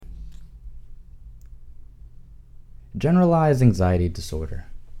Generalized anxiety disorder.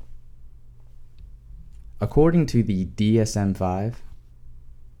 According to the DSM-5,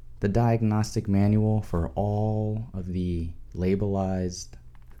 the diagnostic manual for all of the labelized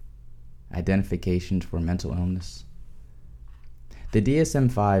identifications for mental illness, the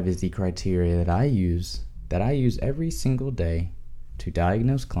DSM-5 is the criteria that I use every single day to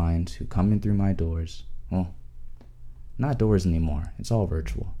diagnose clients who come in through my doors. Well, not doors anymore. It's all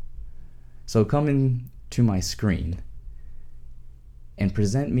virtual. So come in to my screen and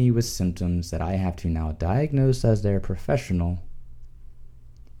present me with symptoms that I have to now diagnose as their professional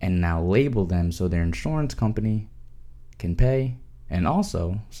and now label them so their insurance company can pay, and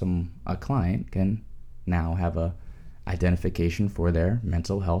also a client can now have a identification for their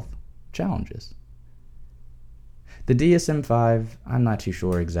mental health challenges. The DSM-5, I'm not too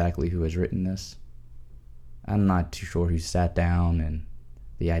sure exactly who has written this. I'm not too sure who sat down and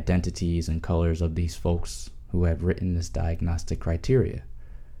the identities and colors of these folks who have written this diagnostic criteria.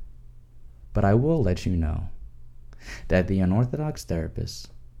 But I will let you know that the unorthodox therapist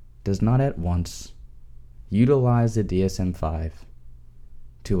does not at once utilize the DSM-5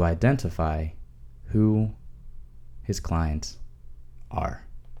 to identify who his clients are.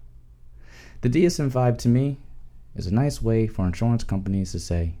 The DSM-5 to me is a nice way for insurance companies to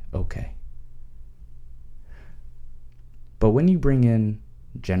say, okay. But when you bring in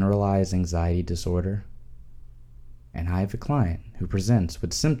generalized anxiety disorder, and I have a client who presents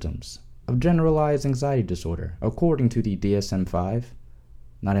with symptoms of generalized anxiety disorder according to the DSM-5,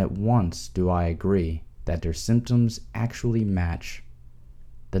 not at once do I agree that their symptoms actually match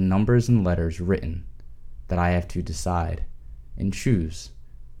the numbers and letters written that I have to decide and choose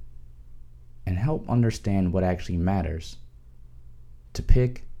and help understand what actually matters to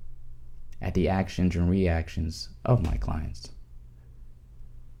pick at the actions and reactions of my clients.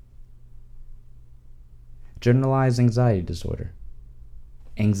 Generalized anxiety disorder.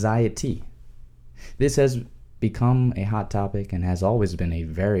 Anxiety. This has become a hot topic and has always been a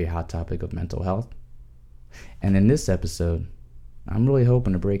very hot topic of mental health. And in this episode, I'm really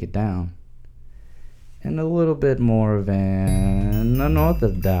hoping to break it down in a little bit more of an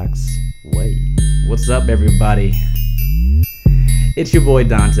unorthodox way. What's up, everybody? It's your boy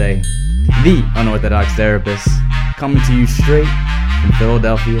Dante, the unorthodox therapist, coming to you straight from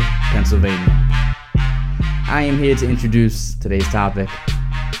Philadelphia, Pennsylvania. I am here to introduce today's topic,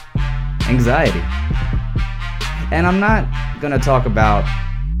 anxiety. And I'm not going to talk about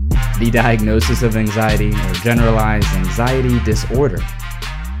the diagnosis of anxiety or generalized anxiety disorder.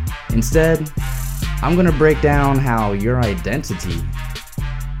 Instead, I'm going to break down how your identity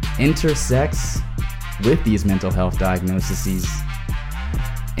intersects with these mental health diagnoses,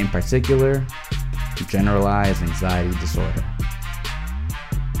 in particular, generalized anxiety disorder.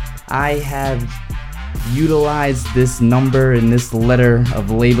 I have utilized this number and this letter of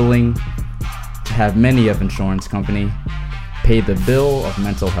labeling to have many of insurance company pay the bill of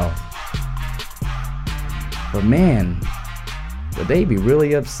mental health. But man, would they be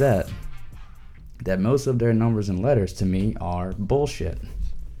really upset that most of their numbers and letters to me are bullshit.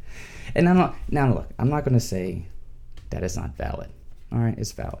 And now look, I'm not going to say that it's not valid. All right,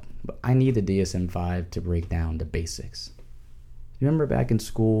 it's valid. But I need the DSM-5 to break down the basics. You remember back in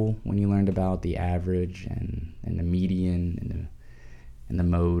school when you learned about the average and the median and the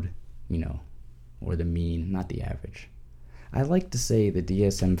mode, or the mean, not the average. I like to say the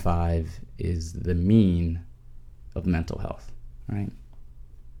DSM-5 is the mean of mental health, right?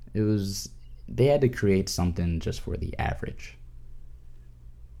 They had to create something just for the average.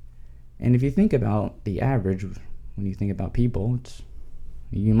 And if you think about the average, when you think about people,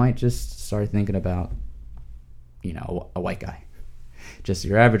 you might just start thinking about, a white guy. Just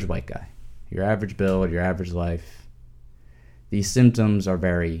your average white guy. Your average build, your average life. These symptoms are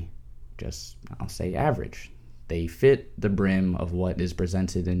very, I'll say average. They fit the brim of what is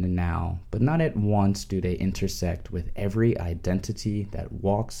presented in the now, but not at once do they intersect with every identity that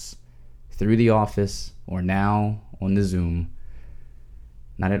walks through the office or now on the Zoom.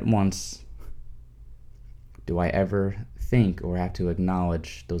 Not at once do I ever think or have to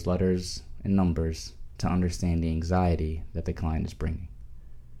acknowledge those letters and numbers to understand the anxiety that the client is bringing.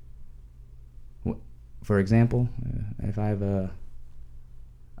 For example, if I have a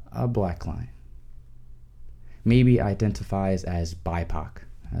black client, maybe identifies as BIPOC,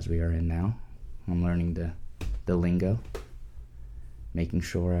 as we are in now. I'm learning the lingo, making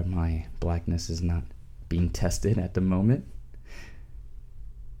sure my blackness is not being tested at the moment.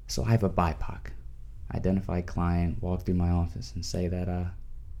 So I have a BIPOC, identified client, walk through my office and say that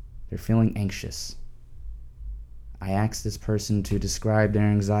they're feeling anxious. I ask this person to describe their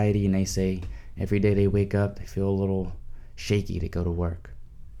anxiety and they say Every day they wake up, they feel a little shaky to go to work.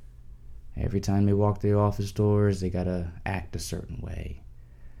 Every time they walk through office doors, they gotta act a certain way.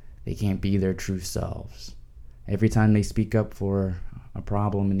 They can't be their true selves. Every time they speak up for a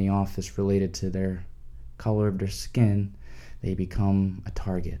problem in the office related to their color of their skin, they become a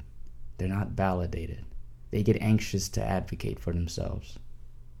target. They're not validated. They get anxious to advocate for themselves.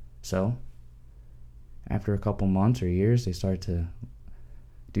 So, after a couple months or years, they start to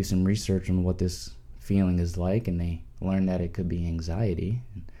do some research on what this feeling is like, and they learn that it could be anxiety.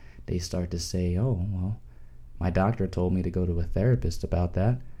 And they start to say, oh, well, my doctor told me to go to a therapist about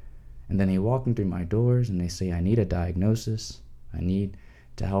that. And then they walk in through my doors and they say, I need a diagnosis. I need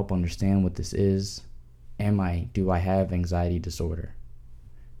to help understand what this is. Do I have anxiety disorder?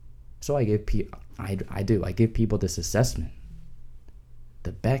 So I give people this assessment,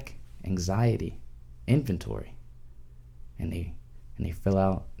 the Beck Anxiety Inventory, and they fill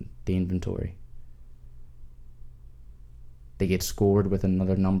out the inventory. They get scored with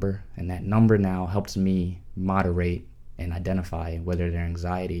another number, and that number now helps me moderate and identify whether their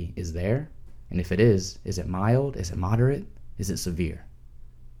anxiety is there, and if it is it mild, is it moderate, is it severe?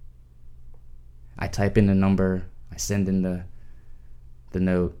 I type in the number, I send in the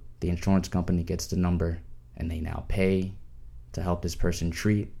note, the insurance company gets the number, and they now pay to help this person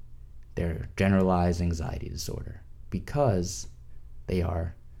treat their generalized anxiety disorder because they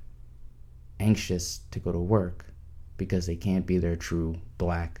are anxious to go to work because they can't be their true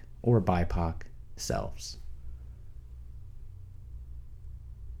Black or BIPOC selves.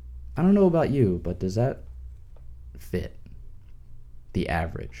 I don't know about you, but does that fit the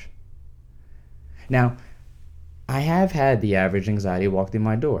average? Now, I have had the average anxiety walk through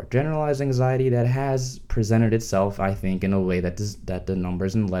my door. Generalized anxiety that has presented itself, I think, in a way that the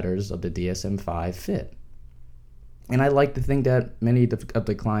numbers and letters of the DSM-5 fit. And I like to think that many of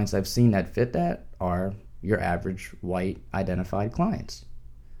the clients I've seen that fit that are your average white identified clients.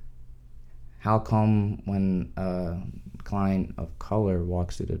 How come when a client of color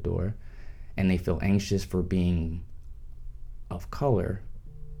walks through the door and they feel anxious for being of color,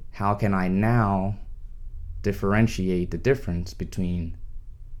 how can I now differentiate the difference between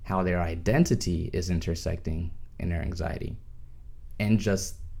how their identity is intersecting in their anxiety and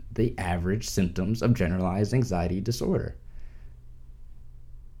just the average symptoms of generalized anxiety disorder?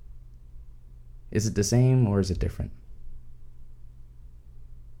 Is it the same or is it different?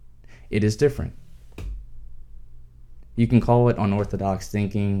 It is different. You can call it unorthodox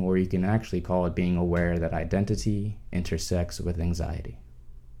thinking, or you can actually call it being aware that identity intersects with anxiety.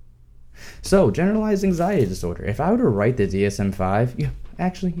 So, generalized anxiety disorder. If I were to write the DSM-5,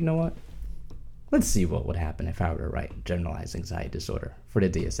 you know what? Let's see what would happen if I were to write generalized anxiety disorder for the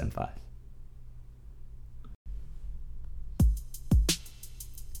DSM-5.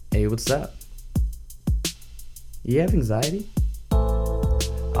 Hey, what's up? You have anxiety?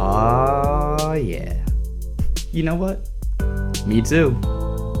 Oh, yeah. You know what? Me too.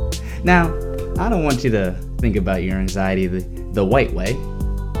 Now, I don't want you to think about your anxiety the white way.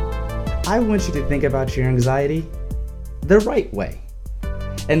 I want you to think about your anxiety the right way.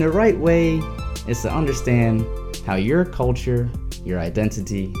 And the right way is to understand how your culture, your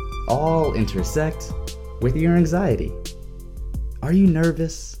identity, all intersect with your anxiety. Are you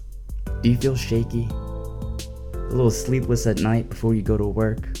nervous? Do you feel shaky? A little sleepless at night before you go to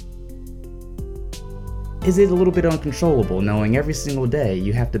work? Is it a little bit uncontrollable knowing every single day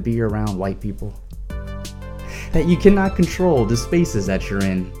you have to be around white people? That you cannot control the spaces that you're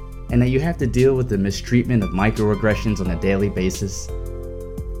in, and that you have to deal with the mistreatment of microaggressions on a daily basis?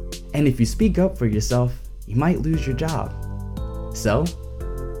 And if you speak up for yourself, you might lose your job. So,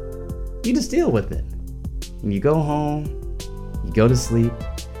 you just deal with it. And you go home, you go to sleep,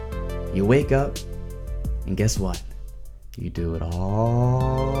 you wake up, and guess what? You do it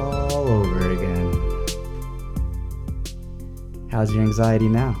all over again. How's your anxiety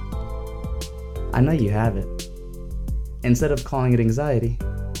now? I know you have it. Instead of calling it anxiety,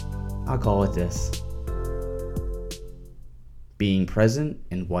 I'll call it this: being present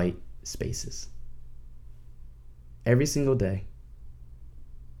in white spaces. Every single day,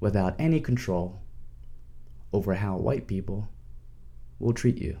 without any control over how white people will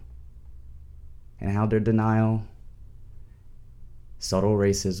treat you and how their denial, subtle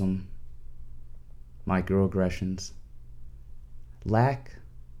racism, microaggressions, lack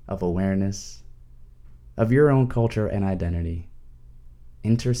of awareness of your own culture and identity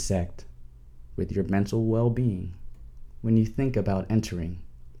intersect with your mental well-being when you think about entering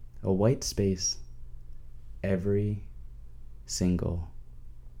a white space every single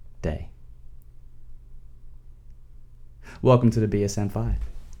day. Welcome to the BSM-5.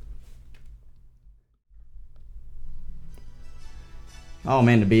 Oh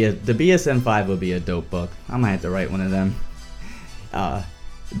man, the BSM-5 would be a dope book. I might have to write one of them. Uh,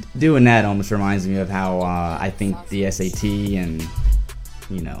 Doing that almost reminds me of how I think the SAT and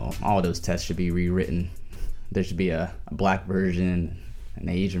all those tests should be rewritten. There should be a black version, an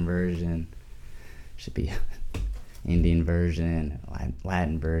Asian version, should be Indian version,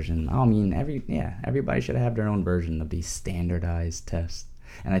 Latin version. I mean, everybody should have their own version of these standardized tests.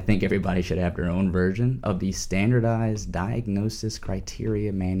 And I think everybody should have their own version of these standardized diagnosis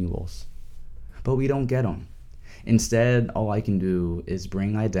criteria manuals. But we don't get them. Instead, all I can do is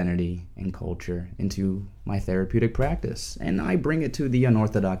bring identity and culture into my therapeutic practice. And I bring it to the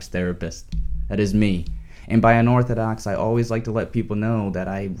unorthodox therapist. That is me. And by unorthodox, I always like to let people know that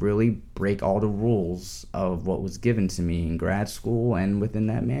I really break all the rules of what was given to me in grad school and within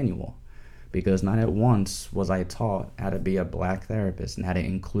that manual. Because not at once was I taught how to be a black therapist and how to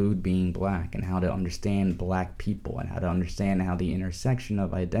include being black and how to understand black people and how to understand how the intersection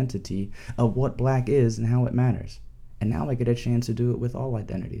of identity of what black is and how it matters. And now I get a chance to do it with all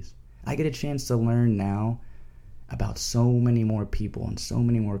identities. I get a chance to learn now about so many more people and so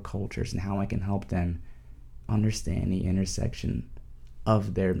many more cultures and how I can help them understand the intersection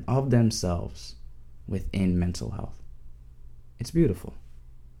of themselves within mental health. It's beautiful.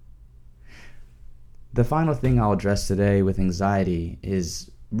 The final thing I'll address today with anxiety is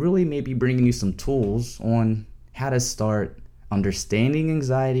really maybe bringing you some tools on how to start understanding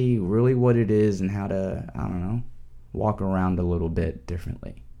anxiety, really what it is, and how to, walk around a little bit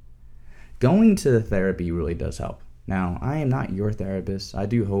differently. Going to therapy really does help. Now, I am not your therapist. I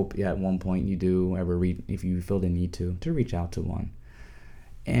do hope at one point you do ever if you feel the need to reach out to one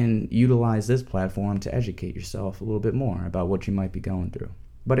and utilize this platform to educate yourself a little bit more about what you might be going through.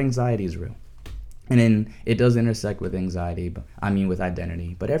 But anxiety is real. And then it does intersect with with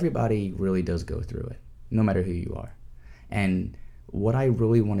identity, but everybody really does go through it, no matter who you are. And what I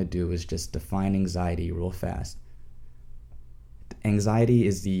really want to do is just define anxiety real fast. Anxiety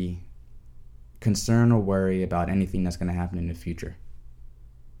is the concern or worry about anything that's going to happen in the future.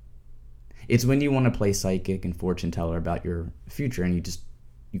 It's when you want to play psychic and fortune teller about your future and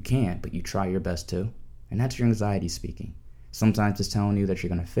you can't, but you try your best to. And that's your anxiety speaking. Sometimes it's telling you that you're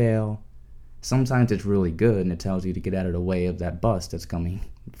going to fail. Sometimes it's really good and it tells you to get out of the way of that bus that's coming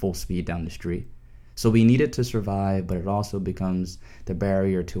full speed down the street. So we need it to survive, but it also becomes the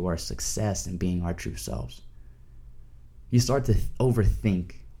barrier to our success and being our true selves. You start to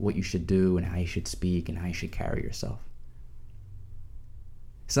overthink what you should do and how you should speak and how you should carry yourself.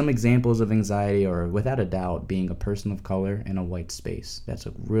 Some examples of anxiety are, without a doubt, being a person of color in a white space. That's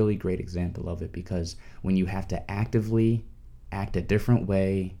a really great example of it, because when you have to actively act a different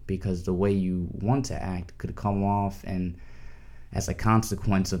way because the way you want to act could come off and as a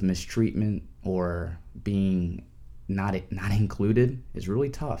consequence of mistreatment or being not included is really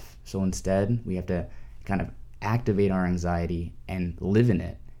tough. So instead, we have to kind of activate our anxiety and live in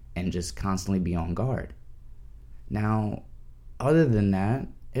it and just constantly be on guard. Now, other than that,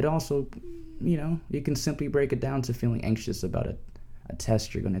 it also, you can simply break it down to feeling anxious about a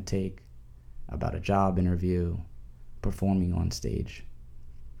test you're going to take, about a job interview, performing on stage,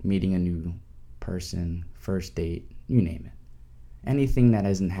 meeting a new person, first date, you name it. Anything that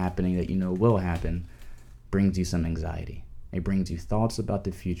isn't happening that will happen brings you some anxiety. It brings you thoughts about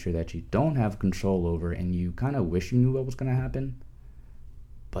the future that you don't have control over and you kind of wish you knew what was going to happen.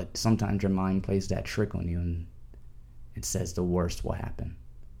 But sometimes your mind plays that trick on you and it says the worst will happen.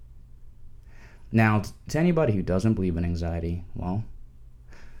 Now, to anybody who doesn't believe in anxiety, well,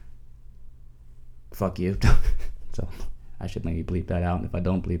 fuck you. So I should maybe bleep that out. If I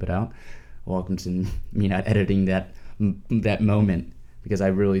don't bleep it out, welcome to me not editing that moment, because I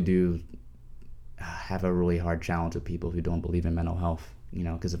really do have a really hard challenge with people who don't believe in mental health.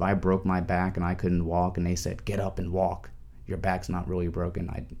 Because if I broke my back and I couldn't walk and they said, get up and walk, your back's not really broken,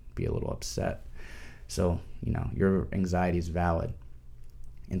 I'd be a little upset. So, your anxiety is valid.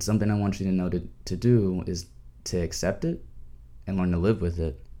 And something I want you to know to do is to accept it and learn to live with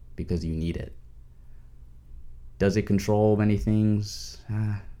it because you need it. Does it control many things?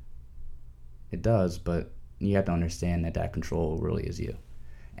 It does, but you have to understand that control really is you.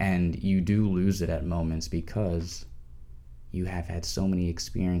 And you do lose it at moments because you have had so many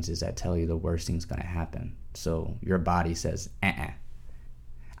experiences that tell you the worst thing's going to happen. So your body says,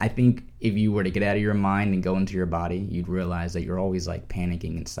 I think if you were to get out of your mind and go into your body, you'd realize that you're always like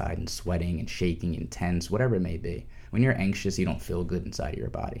panicking inside and sweating and shaking and tense, whatever it may be. When you're anxious, you don't feel good inside of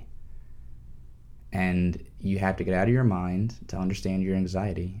your body. And you have to get out of your mind to understand your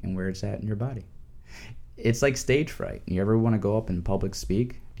anxiety and where it's at in your body. It's like stage fright. You ever want to go up and public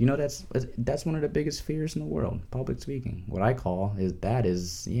speak? You know, that's one of the biggest fears in the world, public speaking. What I call is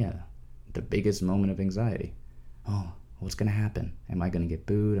the biggest moment of anxiety. Oh, what's going to happen? Am I going to get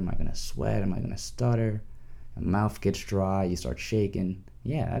booed? Am I going to sweat? Am I going to stutter? My mouth gets dry. You start shaking.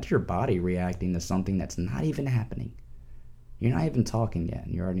 Yeah, that's your body reacting to something that's not even happening. You're not even talking yet,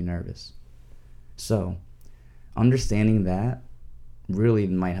 and you're already nervous. So, understanding that really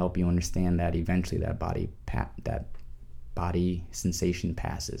might help you understand that eventually that body sensation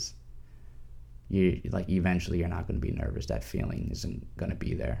passes. Eventually you're not going to be nervous. That feeling isn't going to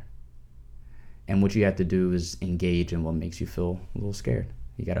be there. And what you have to do is engage in what makes you feel a little scared.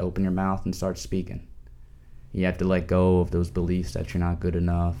 You got to open your mouth and start speaking. You have to let go of those beliefs that you're not good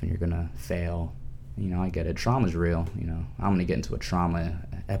enough and you're going to fail. I get it. Trauma's real. I'm going to get into a trauma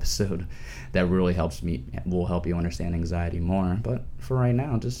episode that really will help you understand anxiety more. But for right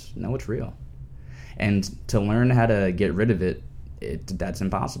now, just know it's real. And to learn how to get rid of it, that's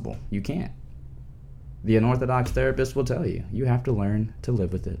impossible. You can't. The unorthodox therapist will tell you, you have to learn to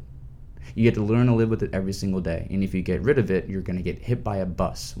live with it. You get to learn to live with it every single day. And if you get rid of it, you're going to get hit by a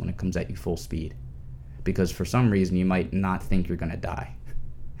bus when it comes at you full speed. Because for some reason, you might not think you're going to die.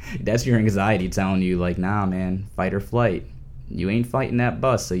 That's your anxiety telling you, nah, man, fight or flight. You ain't fighting that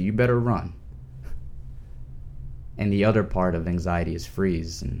bus, so you better run. And the other part of anxiety is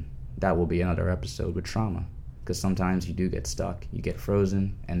freeze, and that will be another episode with trauma. Because sometimes you do get stuck, you get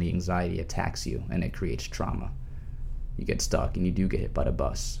frozen, and the anxiety attacks you, and it creates trauma. You get stuck, and you do get hit by the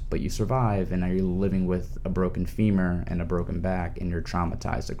bus, but you survive, and now you're living with a broken femur and a broken back, and you're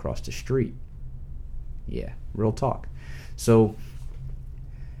traumatized across the street. Yeah, real talk. So,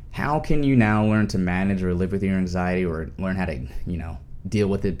 how can you now learn to manage or live with your anxiety or learn how to, deal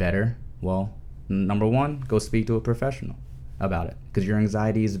with it better? Well, number one, go speak to a professional about it, because your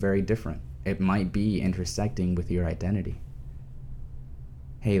anxiety is very different. It might be intersecting with your identity.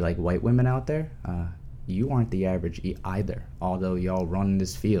 Hey, white women out there, you aren't the average either. Although y'all run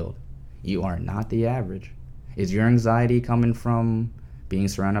this field, you are not the average. Is your anxiety coming from being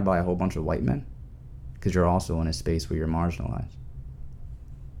surrounded by a whole bunch of white men? Because you're also in a space where you're marginalized.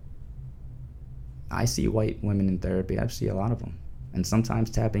 I see white women in therapy. I see a lot of them. And sometimes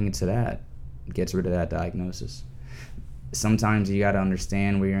tapping into that gets rid of that diagnosis. Sometimes you got to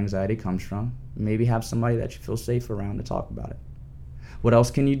understand where your anxiety comes from. Maybe have somebody that you feel safe around to talk about it. What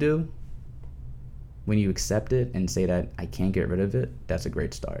else can you do? When you accept it and say that I can't get rid of it, that's a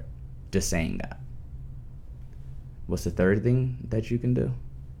great start. Just saying that. What's the third thing that you can do?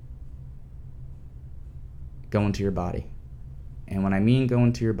 Go into your body. And when I mean go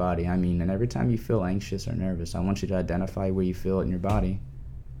into your body, I mean, and every time you feel anxious or nervous, I want you to identify where you feel it in your body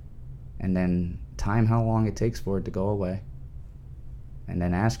and then time how long it takes for it to go away. And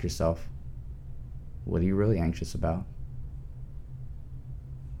then ask yourself, what are you really anxious about?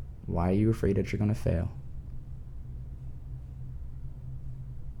 Why are you afraid that you're going to fail?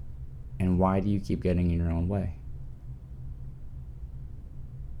 And why do you keep getting in your own way?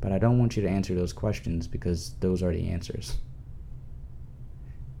 But I don't want you to answer those questions because those are the answers.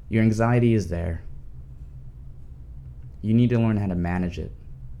 Your anxiety is there. You need to learn how to manage it.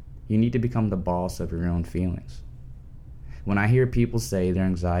 You need to become the boss of your own feelings. When I hear people say their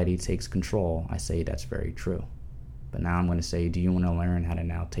anxiety takes control, I say that's very true. But now I'm going to say, do you want to learn how to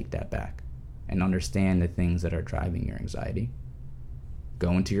now take that back and understand the things that are driving your anxiety?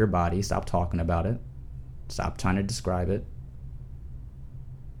 Go into your body, stop talking about it, stop trying to describe it,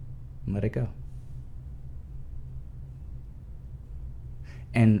 and let it go.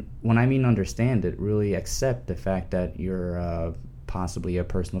 And when I mean understand it, really accept the fact that you're possibly a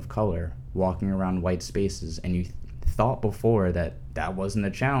person of color walking around white spaces, and you thought before that that wasn't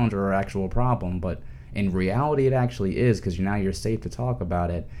a challenge or an actual problem, but in reality it actually is, because now you're safe to talk about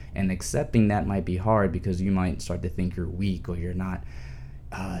it. And accepting that might be hard because you might start to think you're weak or you're not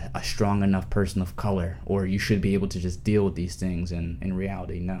a strong enough person of color, or you should be able to just deal with these things. And in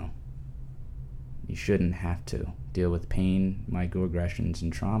reality, no. You shouldn't have to deal with pain, microaggressions,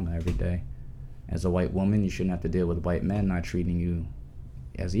 and trauma every day. As a white woman, you shouldn't have to deal with white men not treating you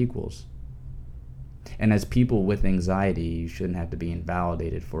as equals. And as people with anxiety, you shouldn't have to be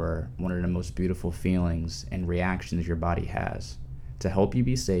invalidated for one of the most beautiful feelings and reactions your body has to help you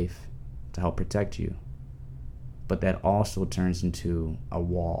be safe, to help protect you. But that also turns into a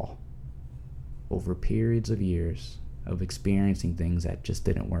wall over periods of years of experiencing things that just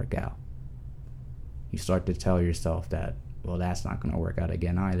didn't work out. You start to tell yourself that, well, that's not going to work out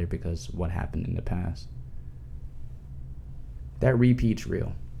again either because what happened in the past. That repeat's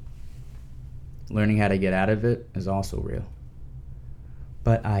real. Learning how to get out of it is also real.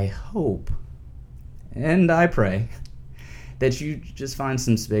 But I hope and I pray that you just find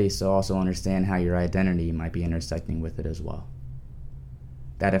some space to also understand how your identity might be intersecting with it as well.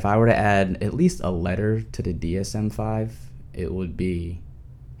 That if I were to add at least a letter to the DSM-5, it would be,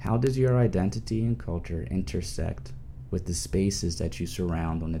 how does your identity and culture intersect with the spaces that you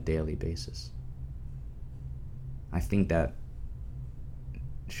surround on a daily basis? I think that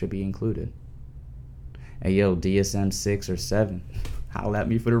should be included. Hey, yo, DSM 6 or 7, holla at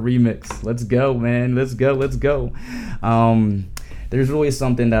me for the remix. Let's go, man. Let's go. There's really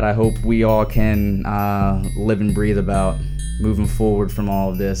something that I hope we all can live and breathe about moving forward from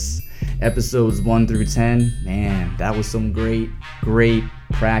all of this. Episodes 1 through 10, man, that was some great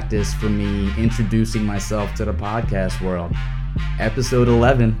practice for me introducing myself to the podcast world. Episode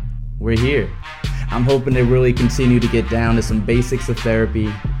 11, we're here. I'm hoping to really continue to get down to some basics of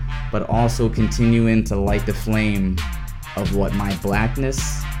therapy, but also continuing to light the flame of what my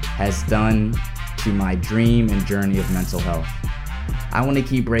blackness has done to my dream and journey of mental health. I want to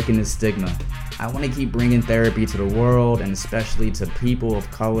keep breaking this stigma. I want to keep bringing therapy to the world, and especially to people of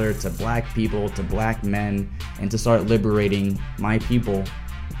color, to black people, to black men, and to start liberating my people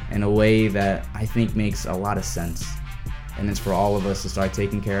in a way that I think makes a lot of sense. And it's for all of us to start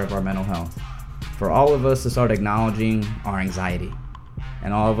taking care of our mental health. For all of us to start acknowledging our anxiety.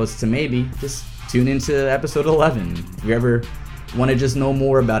 And all of us to maybe just tune into episode 11. If you ever want to just know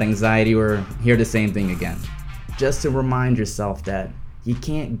more about anxiety or hear the same thing again. Just to remind yourself that you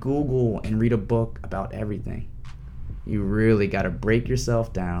can't Google and read a book about everything. You really got to break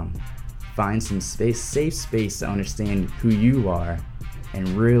yourself down, find some space, safe space to understand who you are, and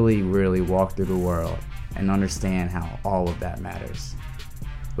really walk through the world and understand how all of that matters.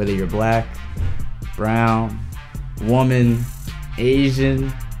 Whether you're black, brown, woman,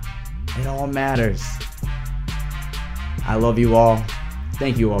 Asian, it all matters. I love you all.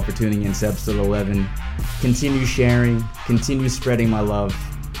 Thank you all for tuning in to episode 11. Continue sharing, continue spreading my love.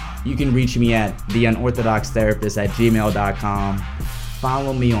 You can reach me at theunorthodoxtherapist@gmail.com.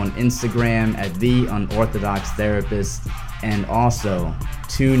 Follow me on Instagram at theunorthodoxtherapist, and also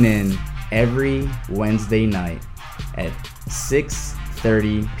tune in every Wednesday night at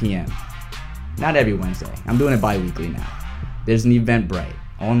 6:30 p.m. Not every Wednesday. I'm doing it bi-weekly now. There's an Eventbrite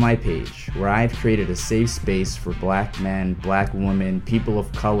on my page where I've created a safe space for black men, black women, people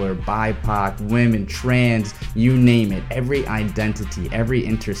of color, BIPOC, women, trans, you name it, every identity, every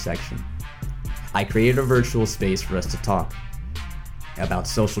intersection. I created a virtual space for us to talk about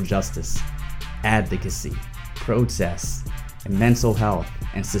social justice, advocacy, protests, and mental health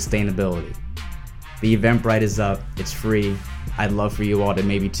and sustainability. The Eventbrite is up, it's free. I'd love for you all to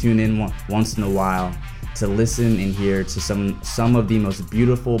maybe tune in once in a while to listen and hear to some of the most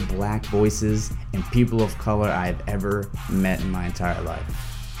beautiful black voices and people of color I've ever met in my entire life.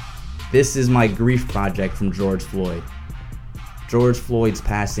 This is my grief project from George Floyd. George Floyd's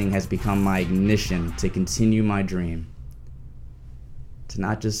passing has become my ignition to continue my dream. To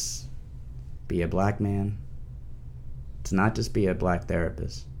not just be a black man, to not just be a black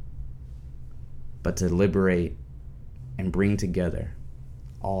therapist, but to liberate and bring together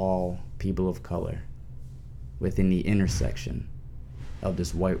all people of color within the intersection of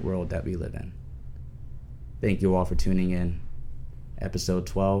this white world that we live in. Thank you all for tuning in. Episode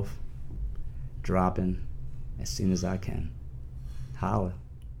 12, dropping as soon as I can. Holla.